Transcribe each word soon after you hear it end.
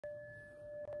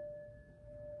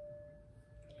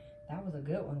That was a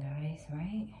good one, guys,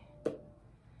 right?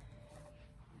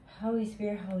 Holy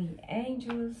Spirit, holy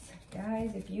angels.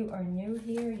 Guys, if you are new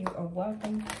here, you are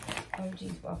welcome. Oh,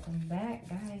 geez, welcome back,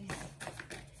 guys.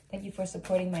 Thank you for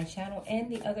supporting my channel and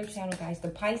the other channel, guys. The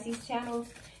Pisces channel.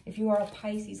 If you are a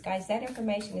Pisces, guys, that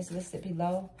information is listed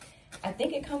below. I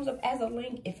think it comes up as a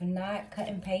link. If not, cut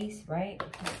and paste, right?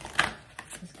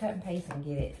 Just cut and paste and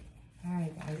get it. All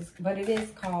right, guys. But it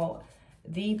is called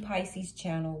The Pisces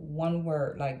Channel, one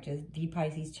word, like just The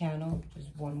Pisces Channel, just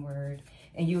one word.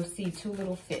 And you'll see two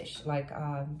little fish, like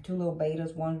two little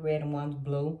betas, one's red and one's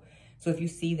blue. So if you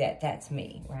see that, that's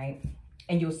me, right?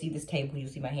 And you'll see this table, you'll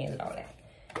see my hands and all that.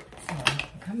 So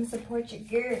come and support your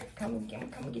girl. Come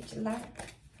and get your life.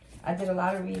 I did a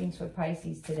lot of readings for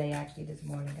Pisces today, actually, this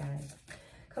morning, guys.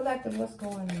 Collective, what's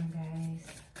going on, guys?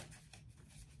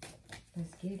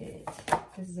 Let's get it.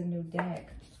 This is a new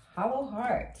deck. Hollow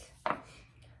Heart.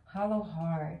 Hollow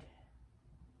Heart.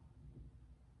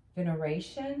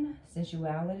 Veneration,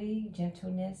 sensuality,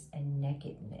 gentleness, and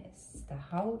nakedness. The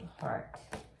Hollowed Heart.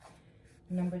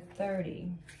 Number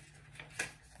 30.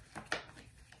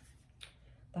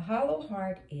 The Hollow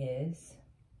Heart is...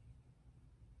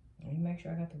 Let me make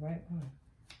sure I got the right one.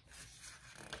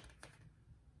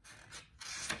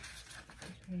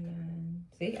 29.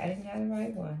 See, I didn't have the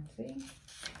right one. See?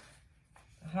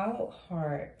 The Hollow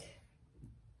Heart.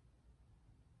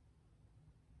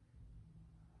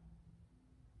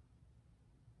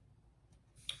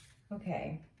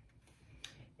 Okay.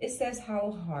 It says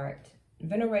hollow heart,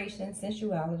 veneration,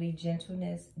 sensuality,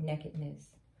 gentleness, nakedness.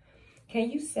 Can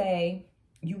you say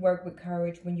you work with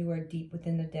courage when you are deep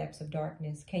within the depths of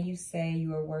darkness? Can you say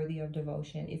you are worthy of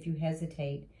devotion if you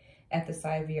hesitate at the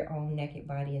sight of your own naked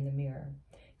body in the mirror?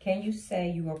 Can you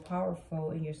say you are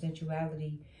powerful in your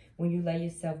sensuality when you lay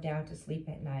yourself down to sleep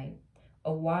at night?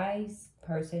 A wise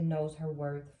person knows her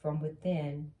worth from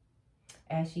within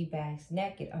as she basks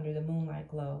naked under the moonlight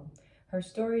glow. Her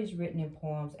story is written in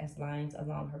poems as lines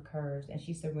along her curves, and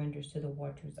she surrenders to the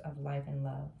waters of life and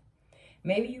love.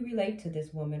 Maybe you relate to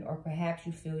this woman, or perhaps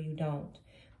you feel you don't.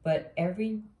 But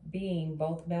every being,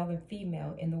 both male and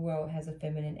female, in the world has a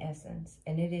feminine essence.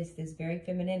 And it is this very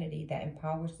femininity that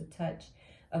empowers the touch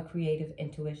of creative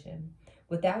intuition.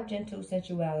 Without gentle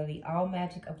sensuality, all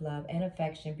magic of love and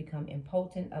affection become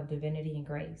impotent of divinity and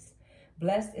grace.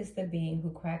 Blessed is the being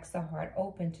who cracks the heart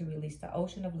open to release the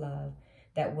ocean of love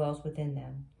that wells within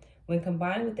them. When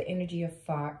combined with the energy of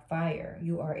fire,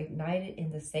 you are ignited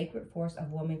in the sacred force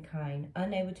of womankind,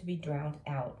 unable to be drowned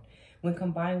out. When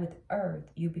combined with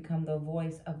earth, you become the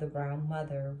voice of the brown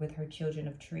mother with her children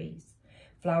of trees,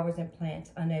 flowers and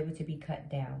plants unable to be cut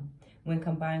down. When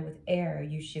combined with air,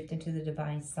 you shift into the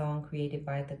divine song created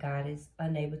by the goddess,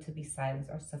 unable to be silenced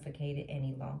or suffocated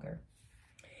any longer.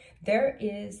 There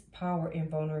is power in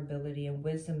vulnerability and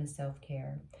wisdom and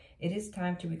self-care. It is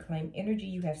time to reclaim energy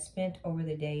you have spent over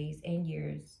the days and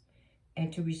years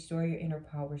and to restore your inner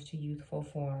powers to youthful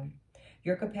form.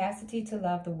 Your capacity to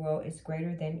love the world is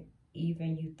greater than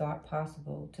even you thought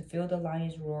possible. To feel the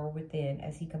lion's roar within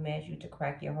as he commands you to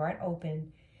crack your heart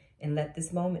open and let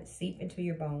this moment seep into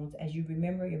your bones as you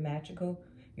remember your magical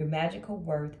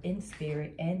worth in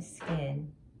spirit and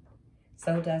skin.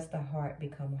 So does the heart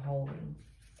become holy.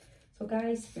 So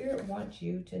guys, Spirit wants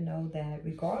you to know that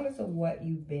regardless of what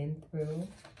you've been through,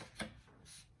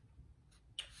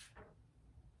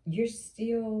 you're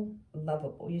still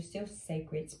lovable. You're still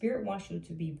sacred. Spirit wants you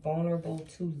to be vulnerable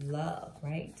to love,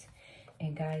 right?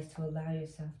 And guys, to allow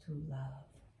yourself to love.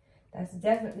 That's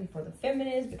definitely for the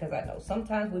feminines, because I know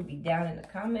sometimes we'd be down in the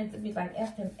comments and be like,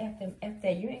 F them, F them, F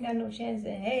that. You ain't got no chance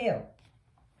in hell.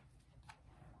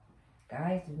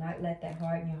 Guys, do not let that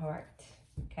harden your heart,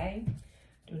 okay?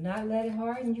 Do not let it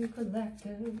harden you,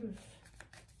 collective.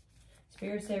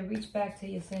 Spirit said, reach back to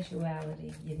your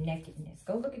sensuality, your nakedness.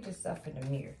 Go look at yourself in the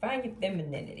mirror. Find your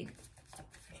femininity.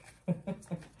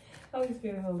 Holy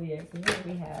Spirit, Holy Angels, what do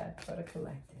we have for the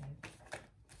collective?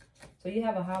 So you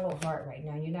have a hollow heart right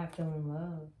now. You're not feeling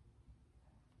love.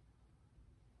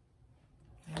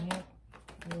 Right?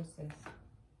 What is this?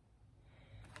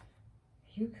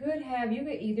 You could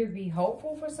either be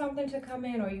hopeful for something to come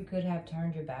in, or you could have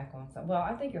turned your back on something. Well,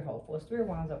 I think you're hopeful. Spirit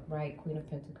winds up right. Queen of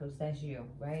Pentacles, that's you,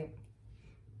 right?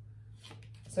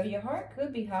 So your heart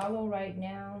could be hollow right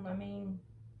now. I mean,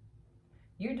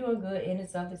 you're doing good in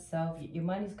and of itself. Your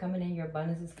money's coming in. Your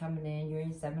abundance is coming in. You're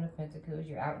in 7 of Pentacles.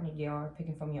 You're out in the yard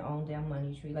picking from your own damn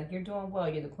money tree. Like, you're doing well.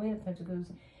 You're the Queen of Pentacles,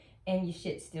 and your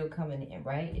shit's still coming in,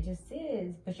 right? It just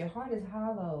is. But your heart is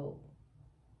hollow.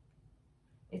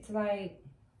 It's like,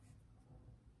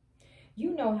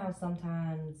 you know how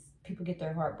sometimes people get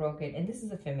their heart broken, and this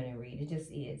is a feminine read. It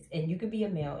just is. And you could be a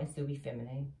male and still be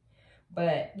feminine.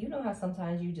 But you know how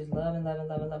sometimes you just love and love and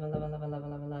love and love and love and love and love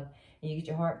and love and love, and you get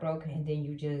your heart broken, and then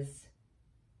you just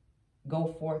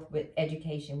go forth with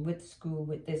education, with school,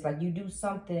 with this. Like you do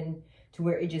something to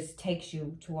where it just takes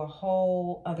you to a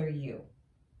whole other you,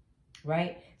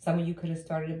 right? Some of you could have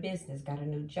started a business, got a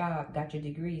new job, got your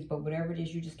degrees, but whatever it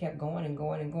is, you just kept going and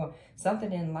going and going.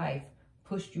 Something in life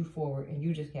pushed you forward and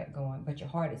you just kept going, but your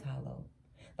heart is hollow.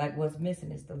 Like what's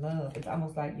missing is the love. It's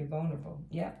almost like you're vulnerable.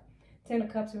 Yep. 10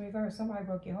 of Cups in reverse. Somebody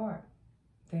broke your heart.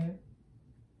 Okay?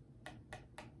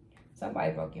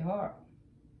 Somebody broke your heart.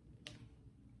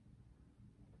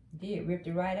 You did. Ripped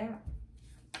it right out.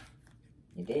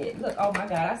 You did. Look. Oh my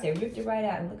God. I said ripped it right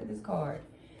out. And look at this card.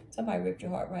 Somebody ripped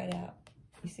your heart right out.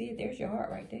 You see it? There's your heart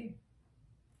right there.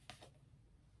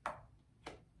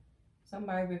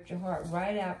 Somebody ripped your heart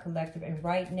right out, collective. And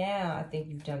right now, I think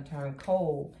you've done turned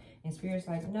cold. And Spirit's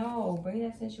like, no, bring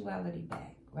that sensuality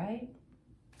back, right?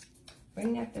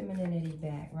 Bring that femininity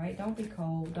back, right? Don't be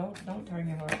cold. Don't turn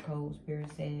your heart cold, Spirit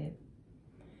said.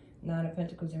 9 of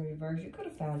Pentacles in reverse. You could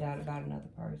have found out about another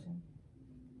person.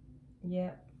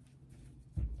 Yep.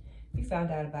 You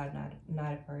found out about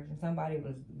not a person. Somebody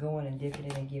was going and dipping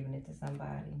it and giving it to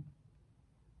somebody.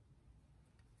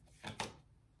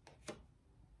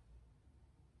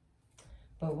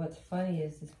 But what's funny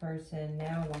is this person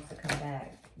now wants to come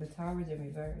back. The Tower's in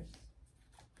reverse.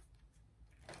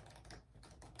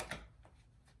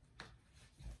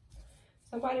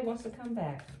 Somebody wants to come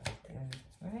back,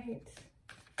 right?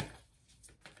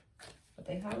 But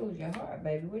they hollowed your heart,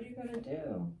 baby. What are you going to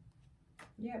do?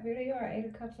 Yeah, here they are, 8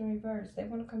 of Cups in reverse. They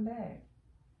want to come back.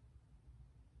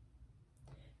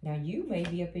 Now, you may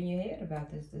be up in your head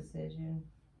about this decision.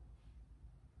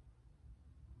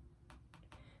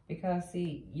 Because,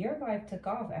 see, your life took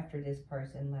off after this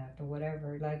person left or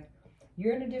whatever. Like,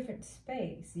 you're in a different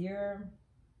space. You're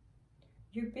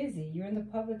busy. You're in the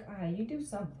public eye. You do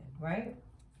something, right?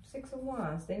 6 of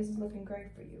Wands. Things is looking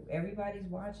great for you. Everybody's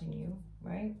watching you,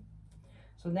 right?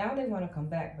 So now they want to come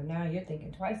back, but now you're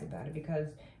thinking twice about it because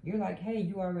you're like, hey,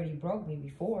 you already broke me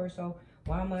before, so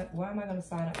why am I going to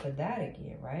sign up for that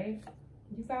again, right?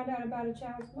 You found out about a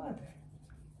child's mother.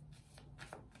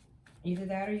 Either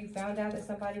that or you found out that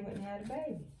somebody went and had a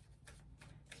baby.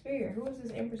 Spirit, who is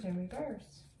this Empress in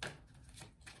reverse?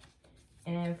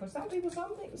 And for some people,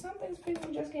 some things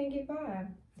people just can't get by.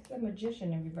 It's a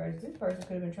Magician in reverse. This person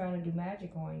could have been trying to do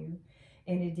magic on you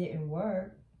and it didn't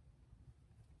work.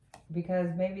 Because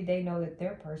maybe they know that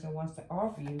their person wants to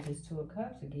offer you this 2 of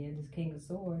Cups again, this King of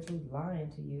Swords who's lying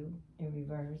to you in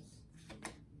reverse.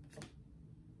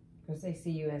 Because they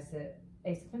see you as the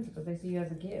Ace of Pentacles. They see you as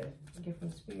a gift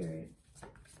from Spirit.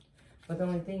 But the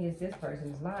only thing is this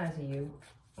person is lying to you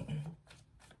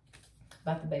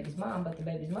about the baby's mom, but the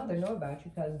baby's mother know about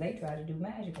you because they try to do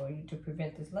magic on you to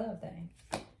prevent this love thing.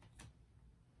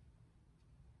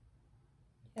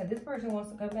 Yeah, this person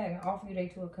wants to come back and offer you their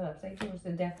 2 of Cups. They give us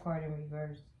the Death card in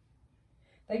reverse.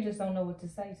 They just don't know what to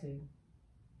say to you.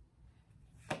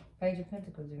 Page of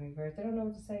Pentacles in reverse. They don't know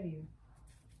what to say to you.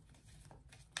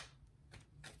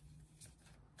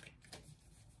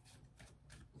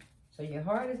 So your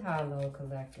heart is hollow,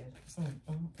 collective.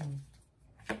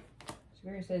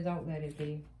 Spirit says don't let it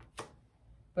be.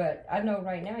 But I know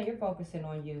right now you're focusing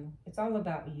on you. It's all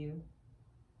about you.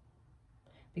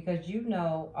 Because you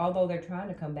know, although they're trying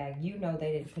to come back, you know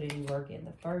they didn't put any work in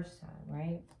the first time,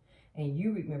 right? And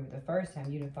you remember the first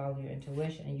time you didn't follow your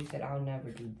intuition and you said, I'll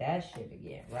never do that shit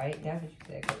again, right? That's what you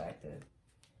said, collective.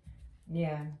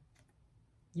 Yeah.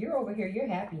 You're over here, you're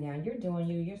happy now. You're doing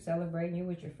you, you're celebrating, you're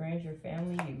with your friends, your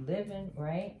family, you're living,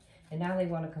 right? And now they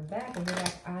want to come back and you're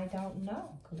like, I don't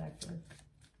know, collective.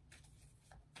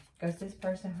 Because this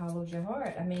person hollowed your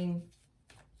heart. I mean,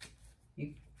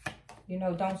 you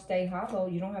know, don't stay hollow.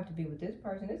 You don't have to be with this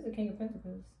person. This is the King of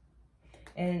Pentacles.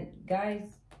 And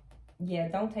guys, yeah,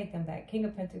 don't take them back. King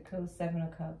of Pentacles, 7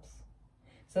 of Cups.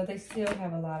 So they still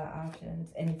have a lot of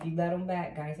options. And if you let them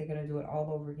back, guys, they're going to do it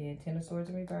all over again. 10 of Swords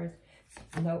in reverse.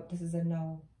 Nope, this is a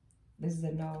no. This is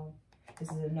a no.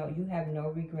 This is a no. You have no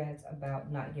regrets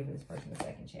about not giving this person a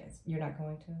second chance. You're not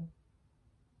going to.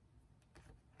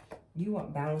 You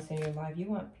want balance in your life. You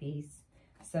want peace.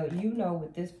 So you know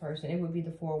with this person, it would be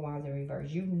the 4 of Wands in reverse.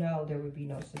 You know there would be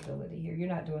no stability here. You're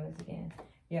not doing this again.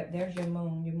 Yep, there's your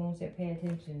moon. Your moon said pay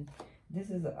attention. This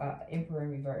is Emperor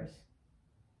in reverse.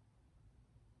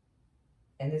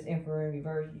 And this Emperor in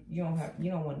reverse, you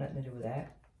don't want nothing to do with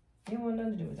that. You don't want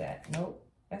nothing to do with that. Nope.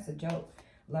 That's a joke.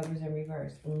 Lovers in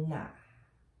reverse. Nah.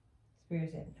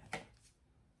 Spirit said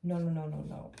no.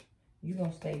 No. You're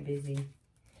going to stay busy.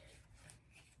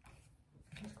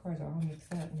 These cards are all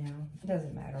mixed up now. It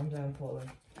doesn't matter. I'm done pulling.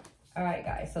 All right,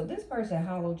 guys. So this person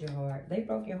hollowed your heart. They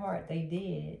broke your heart. They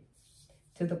did.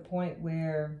 To the point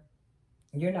where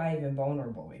you're not even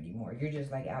vulnerable anymore. You're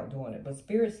just like out doing it. But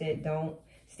Spirit said don't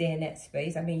stay in that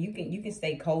space. I mean, you can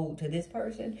stay cold to this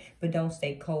person, but don't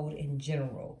stay cold in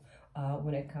general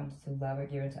when it comes to love or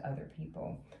giving to other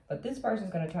people. But this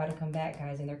person's going to try to come back,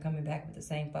 guys, and they're coming back with the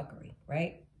same fuckery,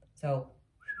 right? So,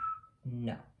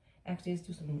 no. Actually, let's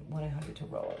do some 1-800 to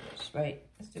roll on this, right?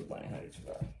 Let's do 1-800 to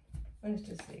roll. Let's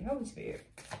just see. Holy Spirit,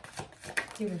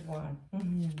 give us one.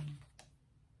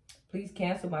 Please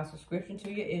cancel my subscription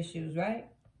to your issues, right?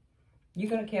 You're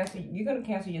gonna cancel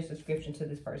your subscription to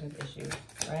this person's issues,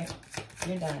 right?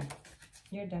 You're done.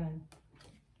 You're done.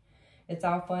 It's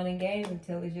all fun and games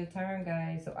until it's your turn,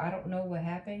 guys. So I don't know what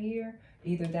happened here.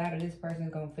 Either that or this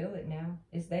person's gonna feel it now.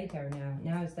 It's their turn now.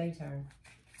 Now it's their turn.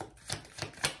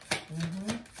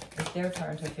 It's their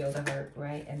turn to feel the hurt,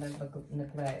 right? And the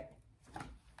neglect.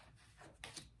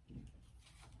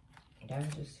 That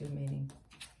was just too many.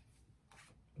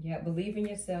 Yeah, believe in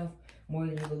yourself more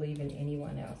than you believe in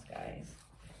anyone else, guys.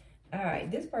 All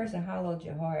right, this person hollowed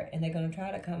your heart, and they're going to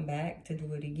try to come back to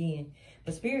do it again.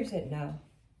 But Spirit said no,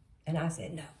 and I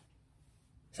said no.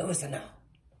 So it's a no.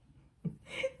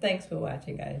 Thanks for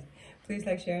watching, guys. Please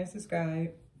like, share, and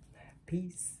subscribe.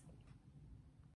 Peace.